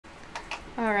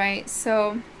Alright,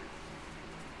 so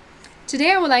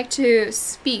today I would like to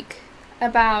speak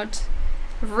about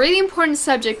a really important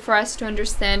subject for us to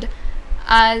understand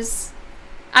as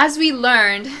we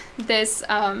learned this,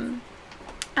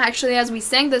 actually as we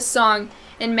sang this song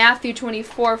in Matthew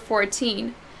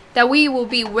 24:14, that we will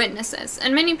be witnesses.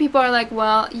 And many people are like,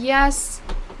 well, yes,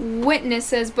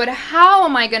 witnesses, but how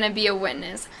am I going to be a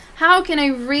witness? How can I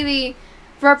really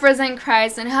represent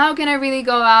Christ, and how can I really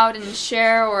go out and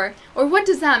share, or what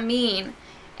does that mean?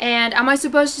 And am I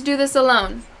supposed to do this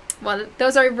alone? Well,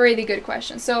 those are really good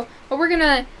questions. So what we're going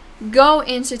to go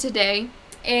into today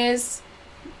is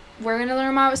we're going to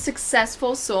learn about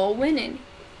successful soul winning,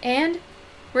 and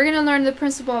we're going to learn the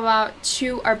principle about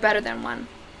two are better than one.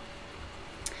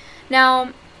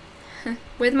 Now,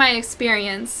 with my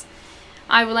experience,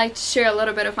 I would like to share a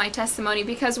little bit of my testimony,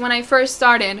 because when I first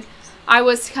started, I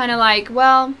was kind of like,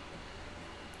 well,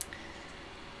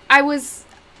 I was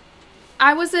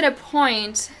at a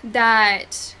point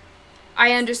that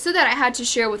I understood that I had to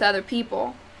share with other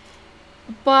people.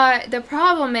 But the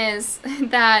problem is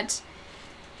that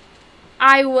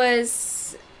I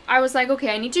was like,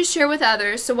 okay, I need to share with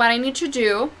others. So what I need to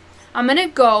do, I'm going to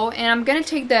go and I'm going to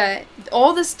take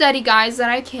all the study guides that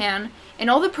I can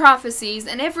and all the prophecies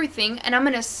and everything, and I'm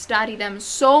going to study them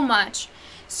so much.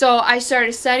 So I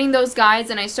started studying those guides,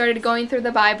 and I started going through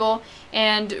the Bible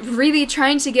and really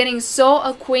trying to getting so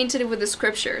acquainted with the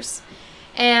scriptures.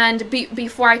 And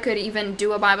before I could even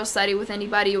do a Bible study with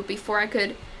anybody, or before I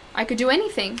could do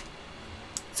anything.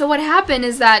 So what happened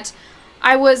is that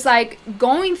I was like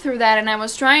going through that, and I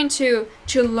was trying to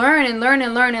learn and learn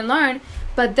and learn and learn,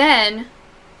 but then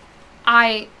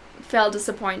I felt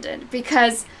disappointed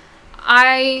because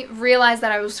I realized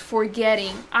that I was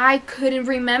forgetting. I couldn't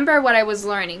remember what I was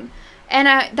learning, and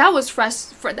that was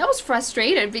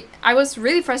frustrated. I was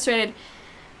really frustrated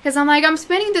because I'm like, I'm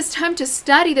spending this time to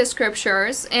study the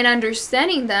scriptures and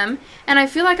understanding them, and I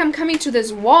feel like I'm coming to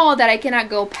this wall that I cannot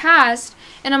go past,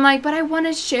 and I'm like, but I want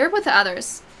to share with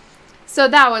others. So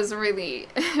that was really,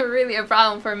 really a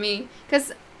problem for me,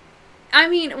 because I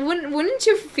mean, wouldn't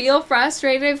you feel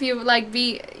frustrated if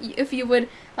you would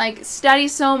like study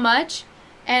so much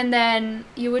and then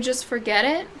you would just forget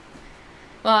it?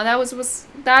 Well,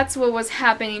 that's what was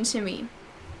happening to me.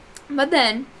 But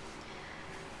then,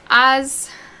 as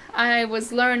I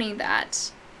was learning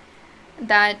that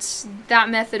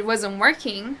method wasn't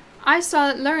working, I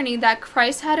started learning that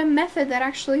Christ had a method that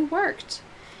actually worked.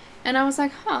 And I was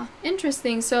like, huh,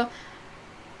 interesting. So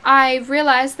I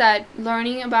realized that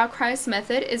learning about Christ's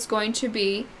method is going to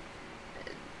be,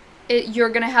 you're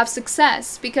going to have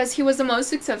success, because he was the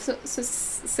most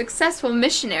successful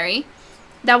missionary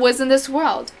that was in this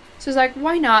world. So it's like,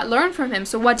 why not learn from him?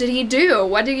 So what did he do?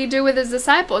 What did he do with his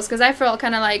disciples? Because I felt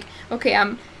kind of like, okay,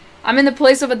 I'm in the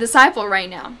place of a disciple right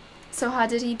now. So how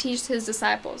did he teach his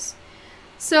disciples?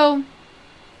 So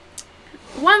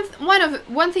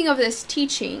one thing of his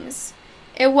teachings,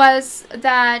 it was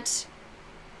that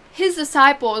his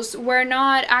disciples were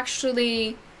not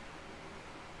actually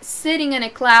sitting in a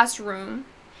classroom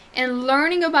and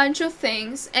learning a bunch of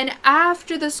things, and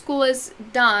after the school is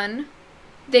done,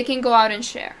 they can go out and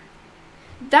share.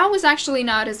 That was actually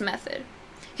not his method.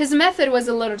 His method was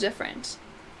a little different.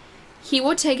 He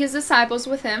would take his disciples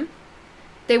with him.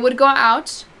 They would go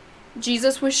out.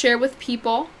 Jesus would share with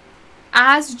people.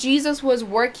 As Jesus was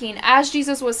working, as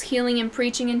Jesus was healing and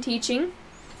preaching and teaching,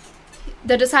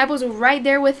 the disciples were right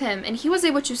there with him, and he was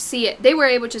able to see it. They were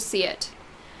able to see it.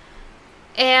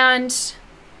 And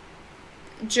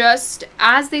just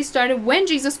as they started, when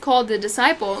Jesus called the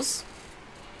disciples,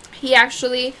 he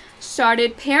actually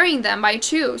started pairing them by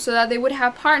two so that they would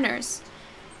have partners.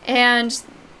 And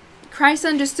Christ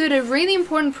understood a really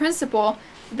important principle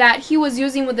that he was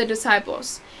using with the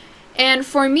disciples. And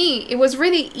for me, it was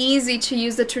really easy to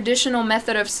use the traditional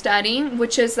method of studying,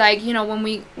 which is like, you know, when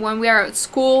we are at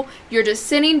school, you're just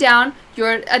sitting down,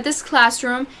 you're at this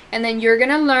classroom, and then you're going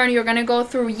to learn, you're going to go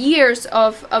through years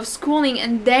of schooling,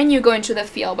 and then you go into the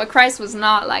field. But Christ was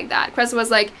not like that. Christ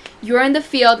was like, you're in the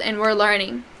field and we're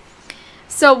learning.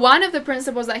 So one of the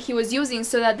principles that he was using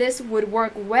so that this would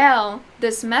work well,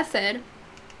 this method,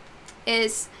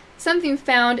 is something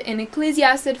found in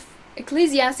Ecclesiastes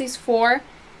 4,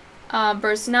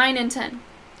 verse 9 and 10.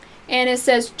 And it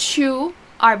says, two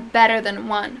are better than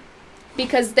one,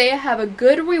 because they have a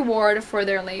good reward for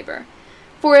their labor.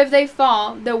 For if they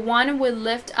fall, the one will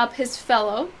lift up his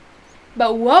fellow.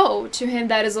 But woe to him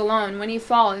that is alone when he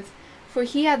falleth, for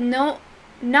he hath not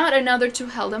another to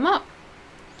hold him up.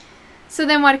 So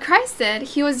then what Christ did,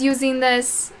 he was using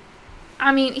this,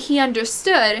 he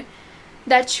understood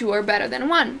that two are better than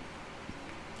one.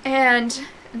 And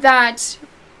that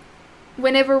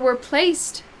whenever we're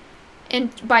placed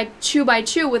in by two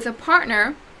with a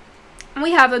partner,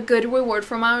 we have a good reward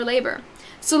from our labor.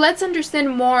 So let's understand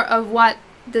more of what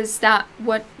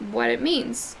it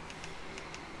means.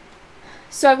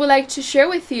 So I would like to share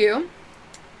with you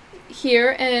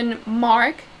here in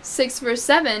Mark 6 verse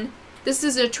 7. This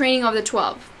is a training of the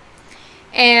 12.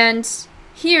 And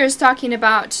here is talking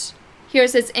about, here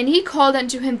it says, and he called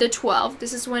unto him the 12.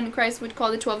 This is when Christ would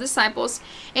call the 12 disciples,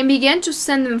 and began to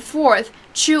send them forth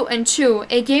two and two,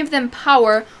 and gave them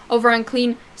power over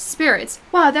unclean spirits.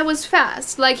 Wow, that was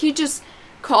fast. Like, he just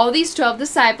called these 12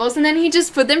 disciples, and then he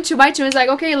just put them two by two. He's like,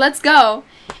 okay, let's go.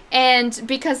 And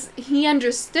because he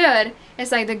understood,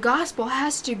 it's like the gospel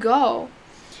has to go.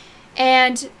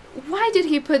 And why did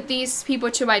he put these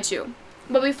people two by two?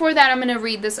 But before that, I'm going to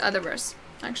read this other verse,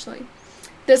 actually.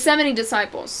 The 70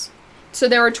 disciples. So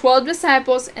there were 12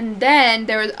 disciples, and then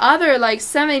there were other like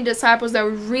 70 disciples that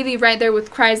were really right there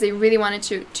with Christ. They really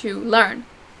wanted to learn.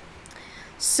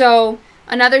 So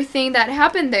another thing that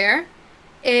happened there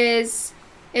is,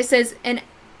 it says, and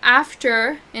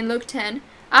after, in Luke 10,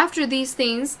 after these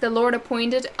things, the Lord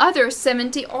appointed other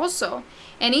 70 also,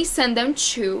 and he sent them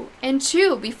two and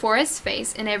two before his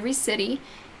face in every city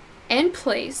and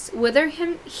place whither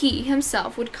he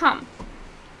himself would come.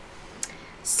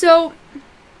 So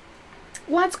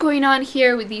what's going on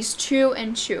here with these two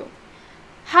and two?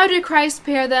 How did Christ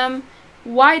pair them?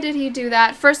 Why did he do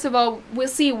that? First of all, we'll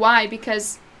see why,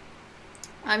 because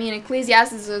I mean,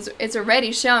 Ecclesiastes is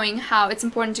already showing how it's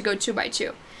important to go two by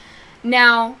two.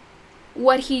 Now,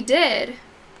 what he did,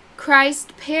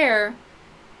 Christ pair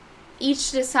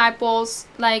each disciples,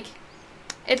 like,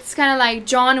 it's kind of like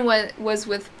John was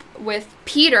with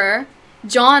Peter.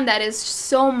 John, that is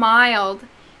so mild,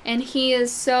 and he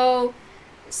is so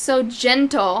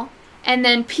gentle, and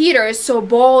then Peter is so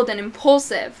bold and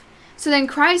impulsive. So then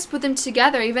Christ put them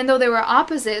together, even though they were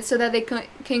opposites, so that they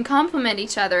can complement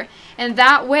each other. And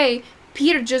that way,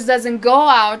 Peter just doesn't go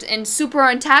out and super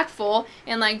untactful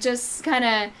and like just kind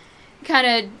of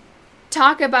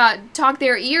talk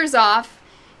their ears off,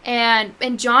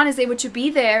 and John is able to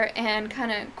be there and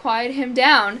kind of quiet him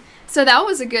down. So that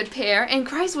was a good pair, and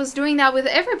Christ was doing that with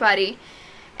everybody.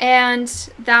 And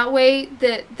that way,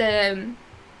 the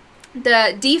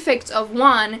defects of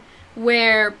one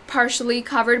were partially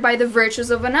covered by the virtues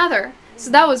of another. So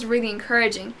that was really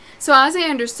encouraging. So as I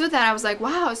understood that, I was like,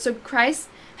 wow, so Christ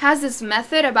has this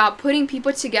method about putting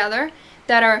people together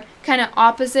that are kind of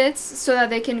opposites so that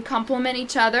they can complement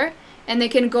each other and they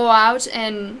can go out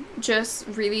and just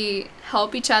really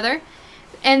help each other.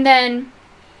 And then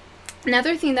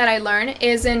another thing that I learned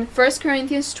is in 1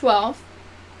 Corinthians 12,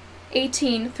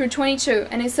 18 through 22.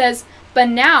 And it says, but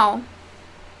now,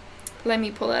 let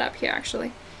me pull it up here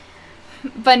actually.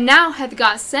 But now hath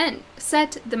God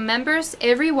set the members,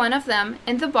 every one of them,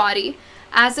 in the body,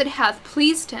 as it hath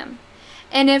pleased him.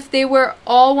 And if they were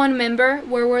all one member,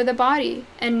 where were the body?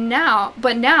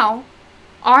 But now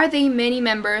are they many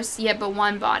members, yet but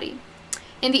one body.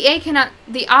 And the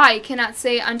eye cannot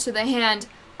say unto the hand,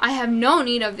 I have no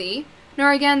need of thee,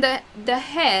 nor again the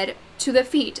head to the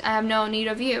feet, I have no need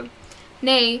of you.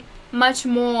 Nay, much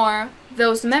more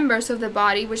those members of the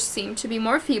body which seem to be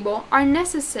more feeble are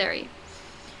necessary.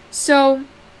 So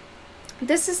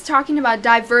this is talking about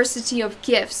diversity of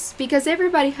gifts, because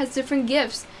everybody has different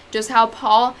gifts. Just how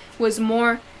Paul was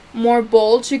more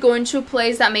bold to go into a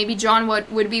place that maybe John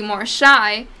would be more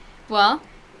shy. Well,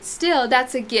 still,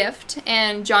 that's a gift,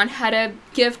 and John had a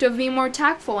gift of being more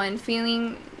tactful and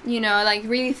feeling, like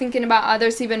really thinking about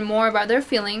others even more about their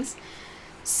feelings.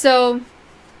 So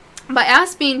by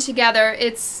us being together,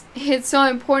 it's so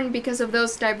important because of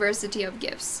those diversity of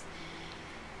gifts.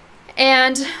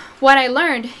 And what I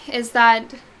learned is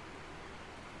that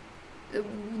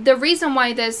the reason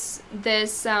why this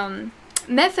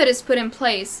method is put in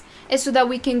place is so that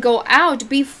we can go out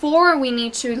before we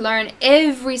need to learn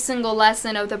every single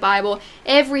lesson of the Bible,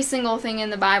 every single thing in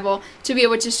the Bible, to be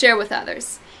able to share with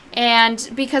others.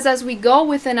 And because as we go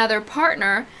with another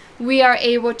partner, we are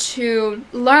able to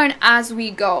learn as we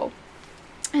go.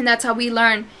 And that's how we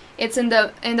learn. It's in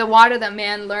the water that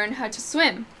man learned how to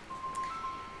swim.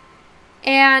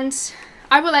 And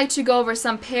I would like to go over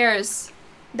some pairs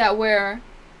that were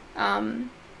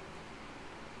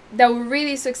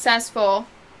really successful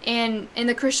in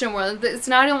the Christian world. It's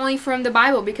not only from the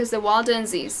Bible, because the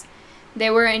Waldenses,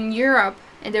 they were in Europe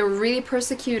and they were really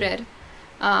persecuted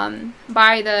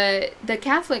by the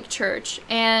Catholic Church,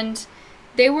 and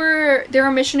they were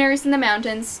missionaries in the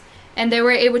mountains, and they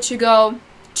were able to go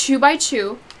two by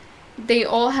two. They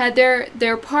all had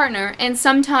their partner, and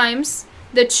sometimes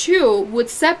the two would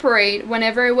separate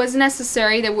whenever it was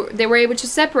necessary. They were able to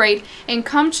separate and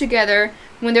come together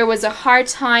when there was a hard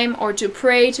time, or to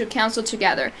pray, to counsel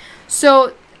together.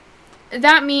 So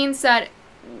that means that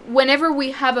whenever we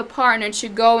have a partner to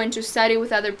go and to study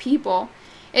with other people,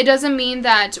 it doesn't mean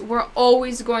that we're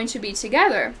always going to be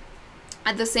together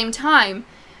at the same time.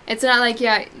 It's not like,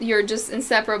 yeah, you're just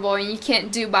inseparable and you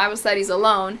can't do Bible studies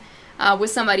alone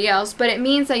with somebody else. But it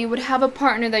means that you would have a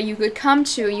partner that you could come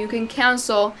to, you can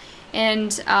counsel,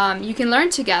 and you can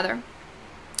learn together.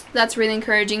 That's really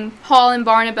encouraging. Paul and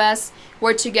Barnabas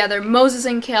were together. Moses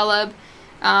and Caleb.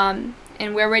 And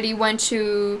we already went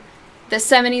to the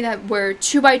 70 that were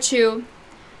 2 by 2.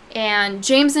 And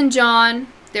James and John,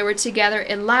 they were together.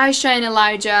 Elisha and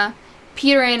Elijah.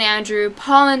 Peter and Andrew.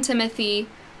 Paul and Timothy.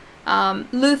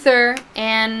 Luther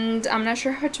and I'm not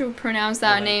sure how to pronounce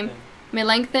that name.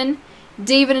 Melanchthon.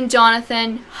 David and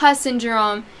Jonathan. Huss and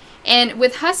Jerome. And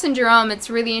with Huss and Jerome, it's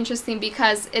really interesting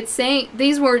because it's saying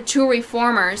these were two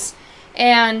reformers,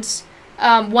 and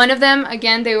one of them,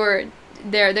 again, they were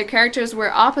their characters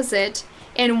were opposite,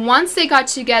 and once they got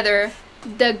together,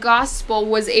 the gospel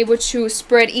was able to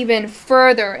spread even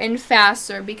further and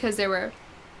faster because they were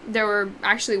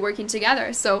actually working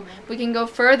together. So we can go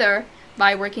further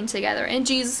by working together. And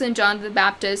Jesus and John the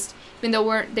Baptist, even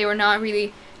though they were not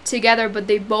really together, but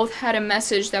they both had a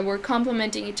message that were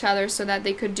complementing each other so that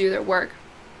they could do their work.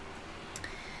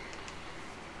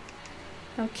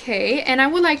 Okay, and I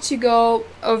would like to go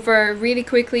over really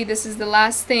quickly, this is the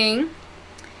last thing.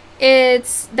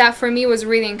 It's that for me was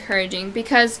really encouraging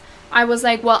because I was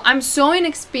like, well, I'm so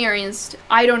inexperienced,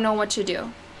 I don't know what to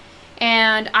do.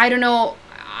 And I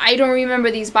don't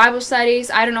remember these Bible studies,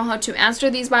 I don't know how to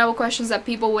answer these Bible questions that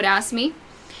people would ask me.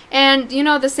 And, you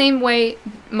know, the same way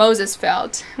Moses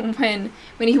felt when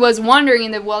he was wandering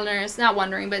in the wilderness, not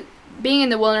wandering, but being in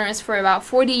the wilderness for about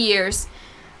 40 years,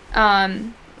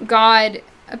 God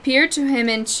appeared to him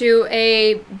into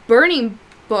a burning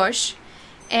bush.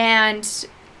 And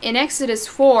in Exodus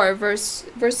 4,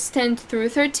 verse 10 through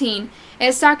 13,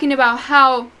 it's talking about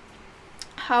how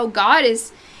God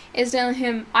is telling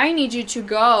him, I need you to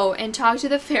go and talk to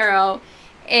the Pharaoh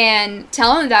and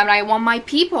tell him that I want my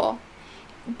people.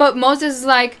 But Moses is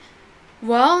like,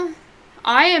 well,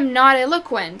 I am not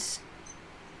eloquent.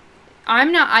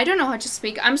 I don't know how to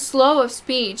speak. I'm slow of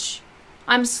speech.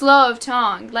 I'm slow of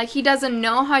tongue. Like, he doesn't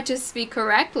know how to speak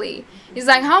correctly. He's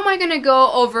like, how am I going to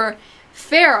go over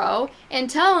Pharaoh and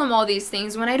tell him all these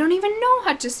things when I don't even know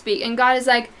how to speak? And God is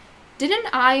like, didn't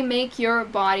I make your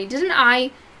body? Didn't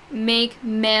I make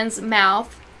man's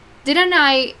mouth? Didn't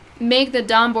I make the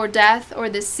dumb or deaf or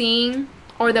the seeing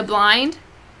or the blind?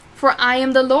 For I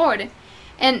am the Lord.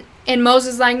 And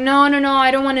Moses is like, no,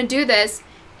 I don't want to do this.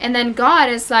 And then God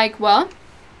is like, well,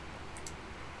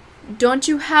 don't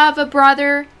you have a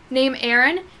brother named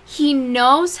Aaron? He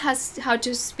knows how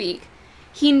to speak.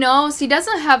 He knows,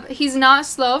 he's not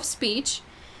slow of speech.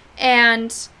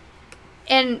 And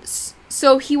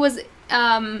so he was,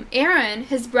 Aaron,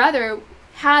 his brother,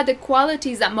 had the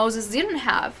qualities that Moses didn't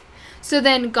have. So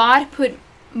then God put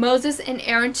Moses and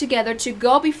Aaron together to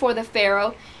go before the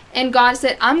Pharaoh. And God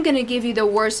said, I'm going to give you the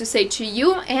words to say to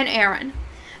you and Aaron.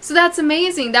 So that's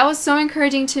amazing. That was so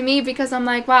encouraging to me because I'm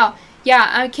like, wow, yeah,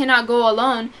 I cannot go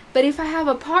alone. But if I have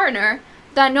a partner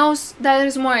that knows that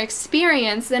there's more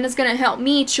experience, then it's going to help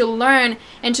me to learn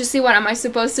and to see what am I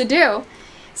supposed to do.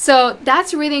 So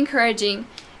that's really encouraging.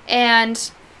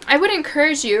 And I would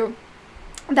encourage you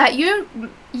that you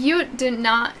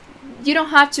don't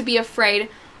have to be afraid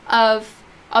of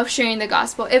sharing the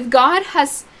gospel. If God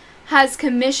has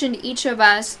commissioned each of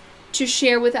us to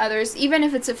share with others, even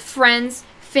if it's friends,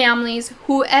 families,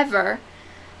 whoever,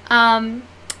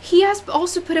 he has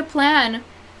also put a plan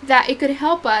that it could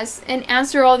help us and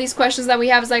answer all these questions that we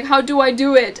have. It's like, how do I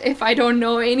do it if I don't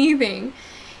know anything?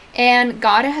 And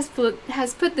God has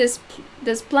put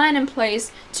this plan in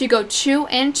place to go 2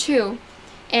 and 2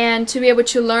 and to be able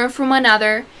to learn from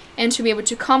another and to be able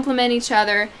to complement each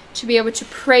other, to be able to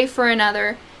pray for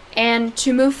another and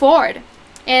to move forward.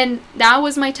 And that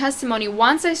was my testimony.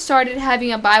 Once I started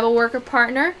having a Bible worker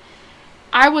partner,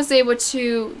 I was able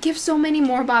to give so many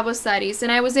more Bible studies,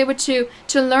 and I was able to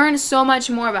learn so much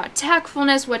more about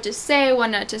tactfulness, what to say,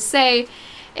 what not to say,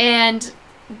 and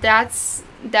that's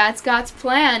God's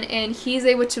plan, and He's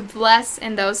able to bless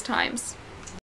in those times.